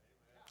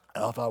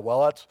 And I thought,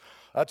 well,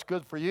 that's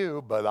good for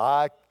you, but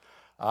I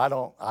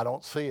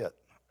don't see it.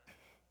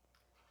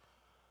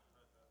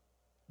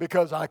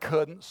 Because I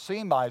couldn't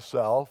see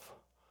myself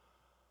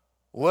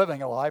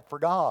living a life for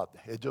God.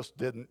 It just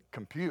didn't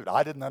compute.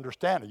 I didn't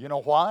understand it. You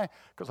know why?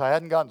 Because I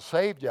hadn't gotten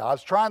saved yet. I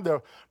was trying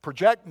to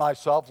project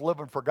myself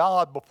living for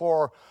God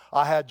before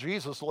I had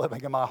Jesus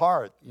living in my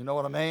heart. You know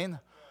what I mean?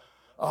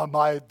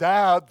 My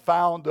dad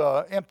found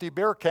an empty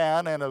beer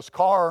can in his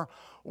car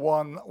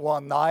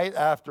one night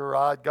after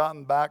I'd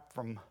gotten back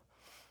from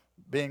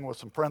being with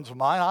some friends of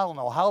mine. I don't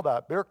know how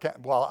that beer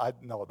can,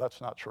 no,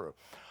 that's not true.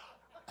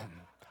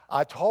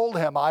 I told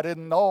him I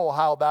didn't know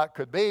how that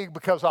could be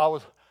because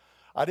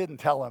I didn't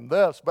tell him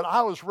this, but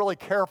I was really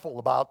careful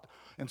about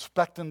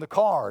inspecting the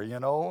car,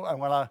 and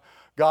when I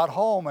got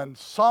home and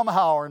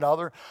somehow or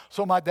another,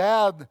 so my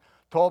dad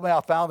told me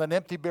I found an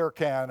empty beer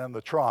can in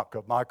the trunk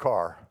of my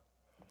car.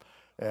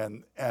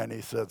 And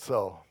he said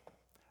so.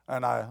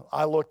 And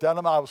I looked at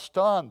him, I was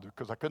stunned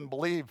because I couldn't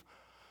believe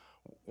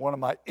one of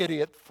my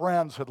idiot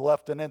friends had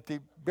left an empty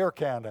beer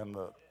can in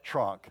the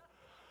trunk.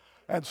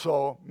 And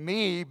so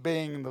me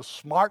being the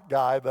smart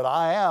guy that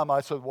I am,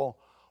 I said, well,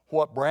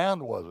 what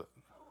brand was it?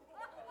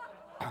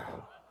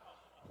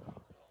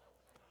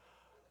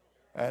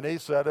 And he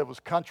said it was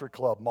Country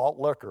Club malt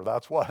liquor.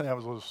 That's what it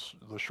was,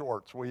 the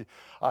shorts.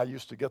 I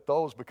used to get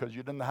those because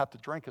you didn't have to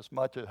drink as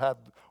much. It had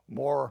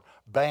more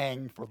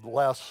bang for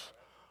less.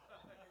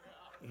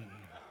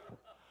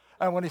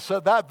 And when he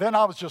said that, then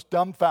I was just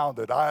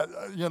dumbfounded. I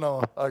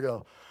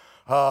go,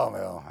 oh,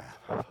 well,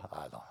 man,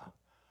 I don't know.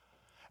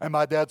 And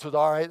my dad said,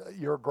 all right,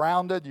 you're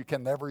grounded. You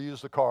can never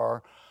use the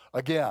car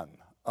again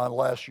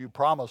unless you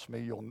promise me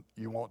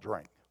you won't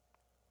drink.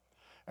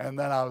 And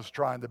then I was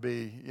trying to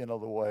be, the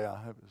way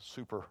I was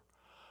super,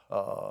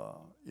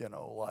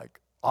 like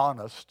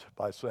honest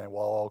by saying,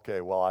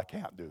 I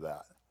can't do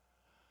that.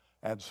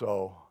 And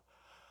so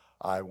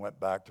I went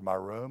back to my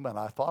room and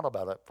I thought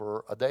about it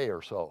for a day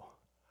or so.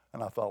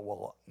 And I thought,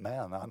 well,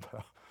 man,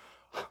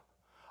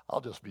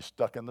 I'll just be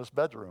stuck in this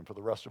bedroom for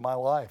the rest of my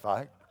life.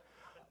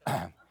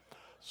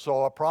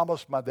 So I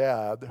promised my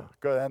dad,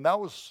 and that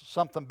was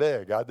something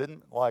big. I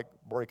didn't like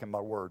breaking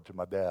my word to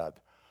my dad.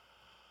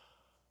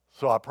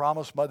 So I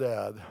promised my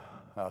dad,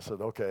 I said,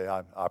 okay,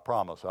 I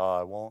promise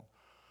I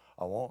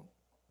won't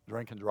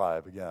drink and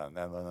drive again.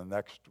 And then the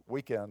next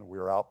weekend we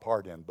were out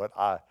partying, but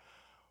I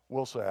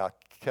will say I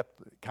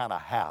kept kind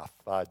of half.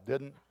 I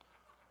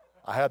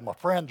had my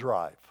friend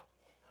drive.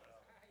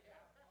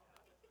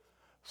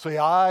 See,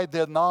 I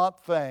did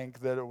not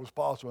think that it was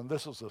possible, and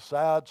this is a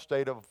sad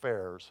state of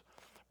affairs,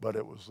 but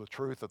it was the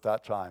truth at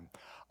that time.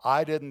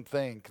 I didn't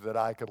think that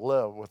I could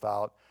live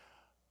without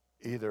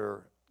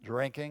either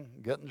drinking,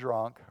 getting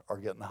drunk, or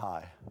getting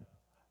high.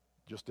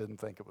 Just didn't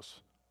think it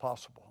was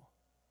possible.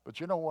 But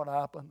you know what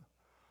happened?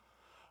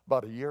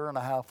 About a year and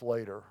a half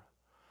later,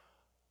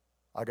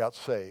 I got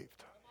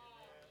saved.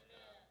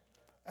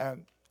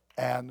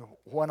 And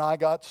when I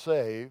got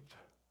saved,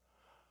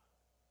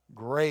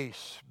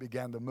 grace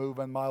began to move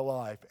in my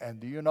life. And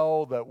do you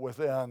know that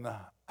within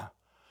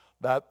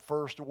that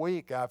first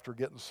week after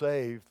getting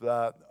saved,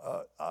 that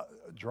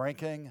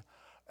drinking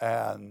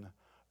and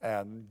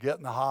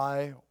getting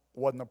high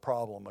wasn't a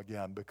problem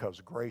again,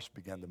 because grace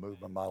began to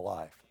move in my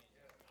life.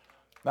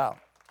 Now,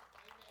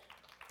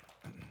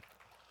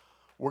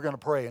 we're going to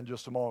pray in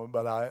just a moment,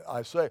 but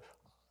I say,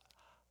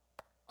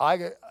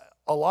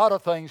 a lot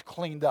of things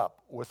cleaned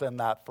up within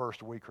that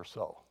first week or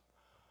so.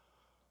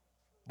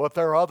 But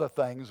there are other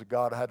things that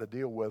God had to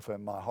deal with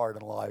in my heart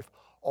and life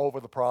over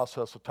the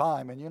process of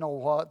time. And you know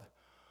what?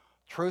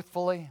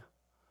 Truthfully,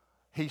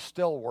 He's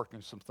still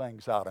working some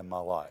things out in my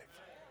life.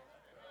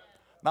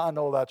 Now, I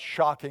know that's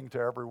shocking to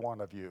every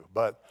one of you,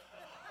 but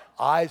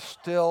I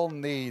still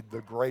need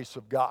the grace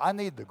of God. I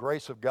need the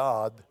grace of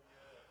God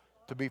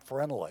to be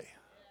friendly.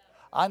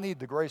 I need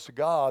the grace of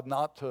God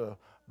not to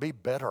be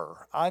bitter.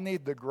 I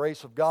need the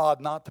grace of God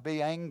not to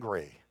be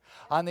angry.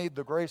 I need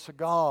the grace of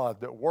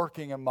God that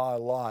working in my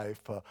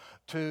life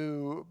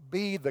to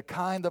be the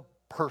kind of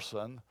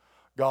person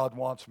God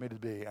wants me to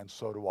be, and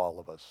so do all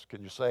of us.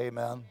 Can you say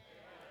amen? Amen.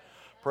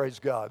 Praise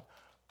God.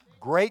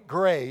 Great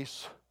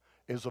grace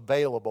is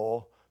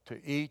available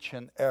to each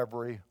and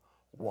every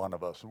one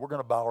of us. And we're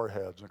going to bow our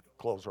heads and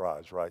close our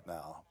eyes right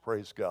now.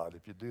 Praise God.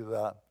 If you do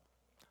that,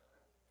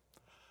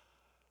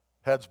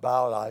 heads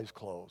bowed, eyes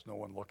closed, no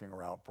one looking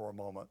around for a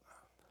moment.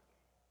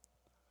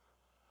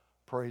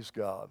 Praise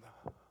God.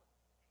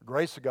 The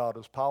grace of God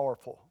is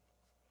powerful.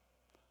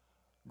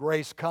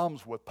 Grace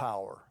comes with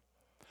power.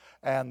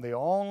 And the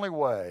only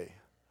way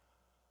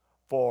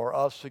for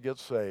us to get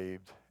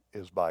saved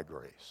is by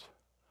grace.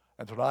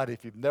 And tonight,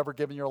 if you've never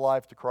given your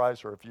life to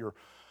Christ, or if you're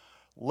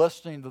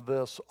listening to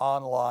this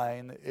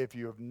online, if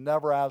you've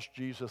never asked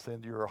Jesus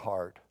into your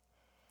heart,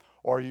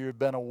 or you've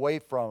been away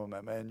from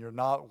Him and you're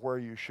not where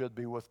you should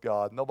be with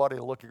God, nobody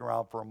looking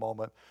around for a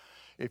moment,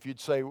 if you'd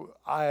say,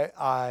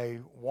 I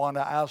want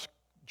to ask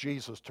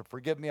Jesus to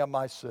forgive me of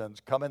my sins,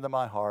 come into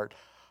my heart,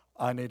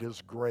 I need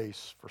His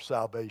grace for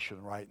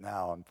salvation right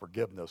now and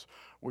forgiveness.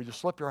 Will you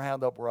slip your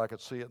hand up where I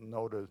could see it and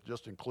know to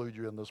just include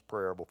you in this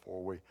prayer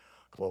before we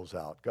close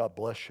out? God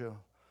bless you.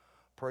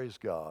 Praise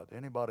God.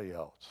 Anybody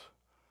else?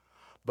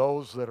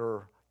 Those that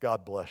are,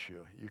 God bless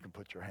you. You can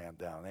put your hand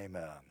down.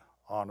 Amen.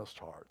 Honest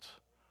hearts.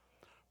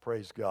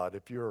 Praise God.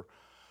 If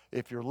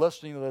you're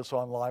listening to this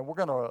online, we're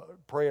going to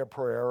pray a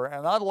prayer,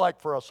 and I'd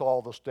like for us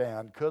all to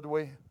stand. Could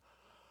we?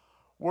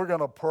 We're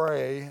going to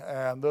pray,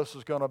 and this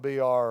is going to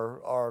be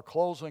our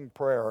closing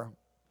prayer.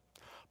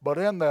 But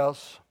in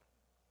this,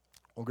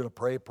 we're going to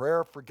pray a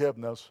prayer of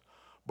forgiveness,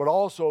 but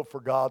also for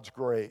God's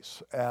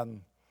grace. And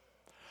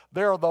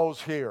there are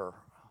those here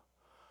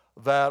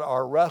that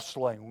are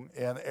wrestling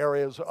in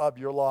areas of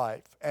your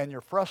life, and you're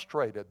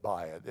frustrated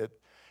by it.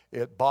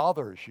 It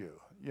bothers you,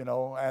 you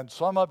know, and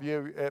some of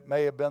you, it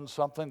may have been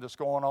something that's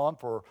going on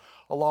for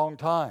a long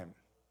time.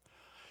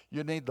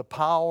 You need the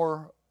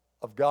power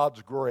of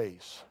God's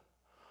grace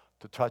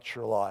to touch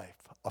your life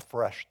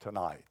afresh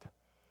tonight.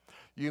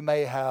 You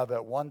may have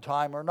at one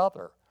time or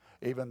another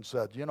even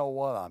said, you know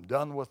what, I'm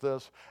done with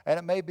this. And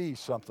it may be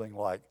something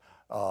like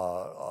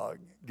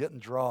getting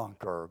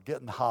drunk or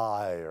getting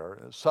high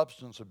or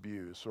substance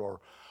abuse, or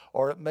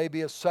it may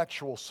be a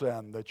sexual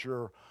sin that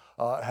you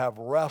have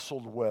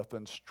wrestled with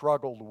and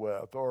struggled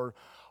with, or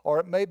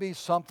it may be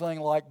something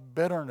like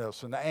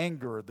bitterness and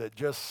anger that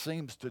just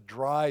seems to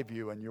drive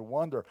you, and you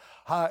wonder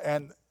how,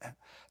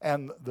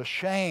 and the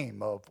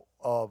shame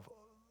of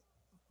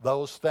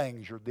those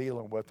things you're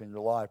dealing with in your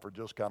life are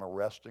just kind of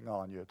resting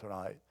on you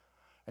tonight.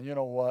 And you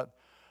know what?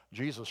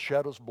 Jesus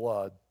shed His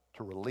blood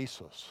to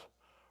release us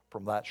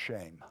from that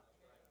shame.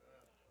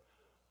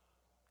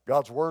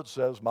 God's word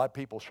says, my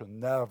people should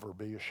never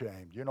be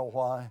ashamed. You know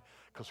why?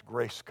 Because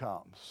grace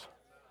comes.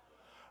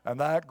 And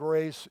that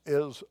grace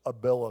is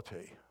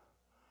ability.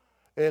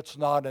 It's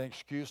not an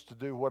excuse to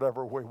do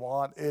whatever we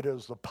want. It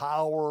is the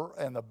power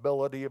and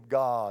ability of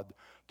God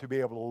to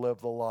be able to live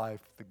the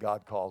life that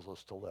God calls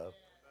us to live.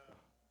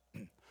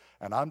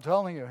 And I'm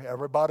telling you,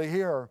 everybody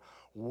here,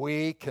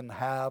 we can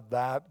have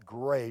that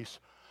grace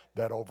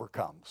that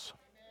overcomes.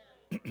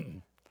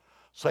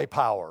 Say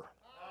power.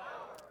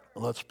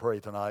 Let's pray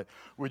tonight.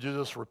 Would you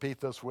just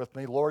repeat this with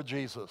me? Lord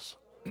Jesus,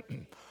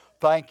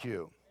 thank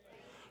you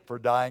for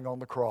dying on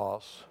the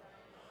cross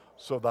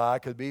so that I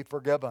could be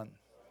forgiven.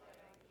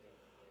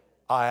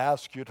 I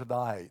ask you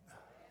tonight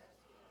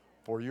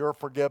for your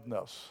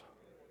forgiveness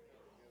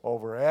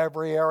over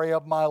every area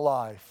of my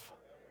life.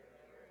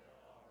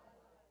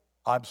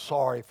 I'm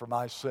sorry for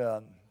my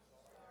sin,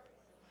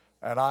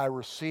 and I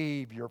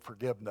receive your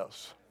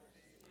forgiveness.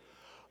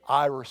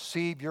 I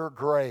receive your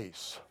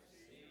grace.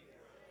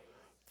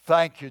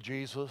 Thank you,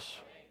 Jesus,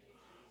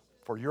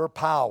 for your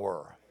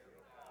power,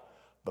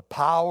 the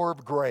power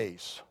of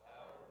grace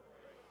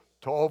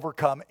to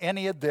overcome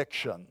any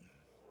addiction,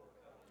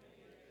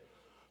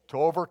 to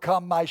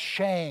overcome my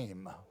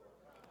shame,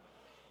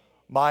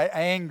 my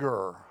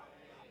anger,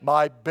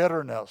 my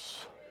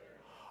bitterness.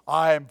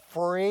 I am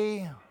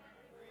free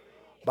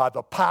by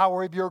the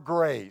power of your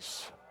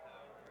grace,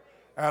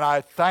 and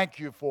I thank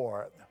you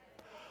for it.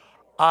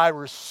 I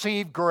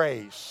receive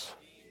grace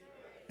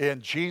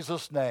in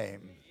Jesus'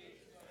 name.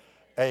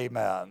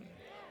 Amen.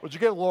 Would you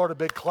give the Lord a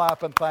big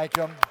clap and thank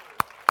Him?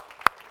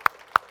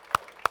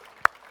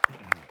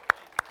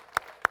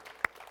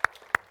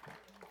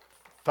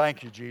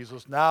 Thank you,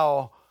 Jesus.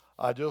 Now,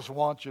 I just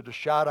want you to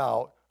shout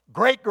out,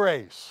 great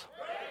grace.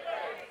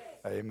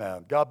 Great grace.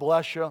 Amen. God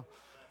bless you.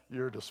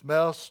 You're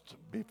dismissed.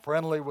 Be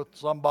friendly with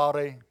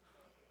somebody.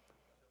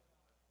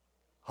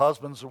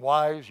 Husbands and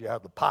wives, you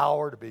have the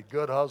power to be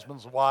good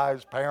husbands and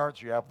wives.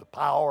 Parents, you have the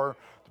power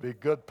to be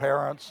good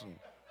parents. And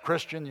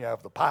Christian, you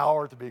have the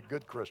power to be a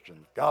good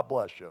Christian. God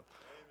bless you.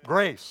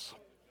 Grace.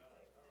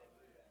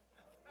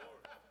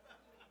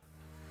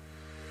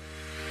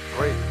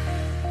 Great.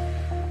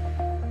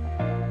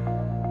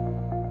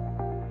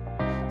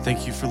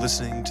 Thank you for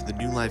listening to the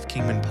New Life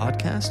Kingman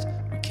podcast.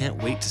 We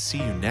can't wait to see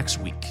you next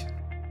week.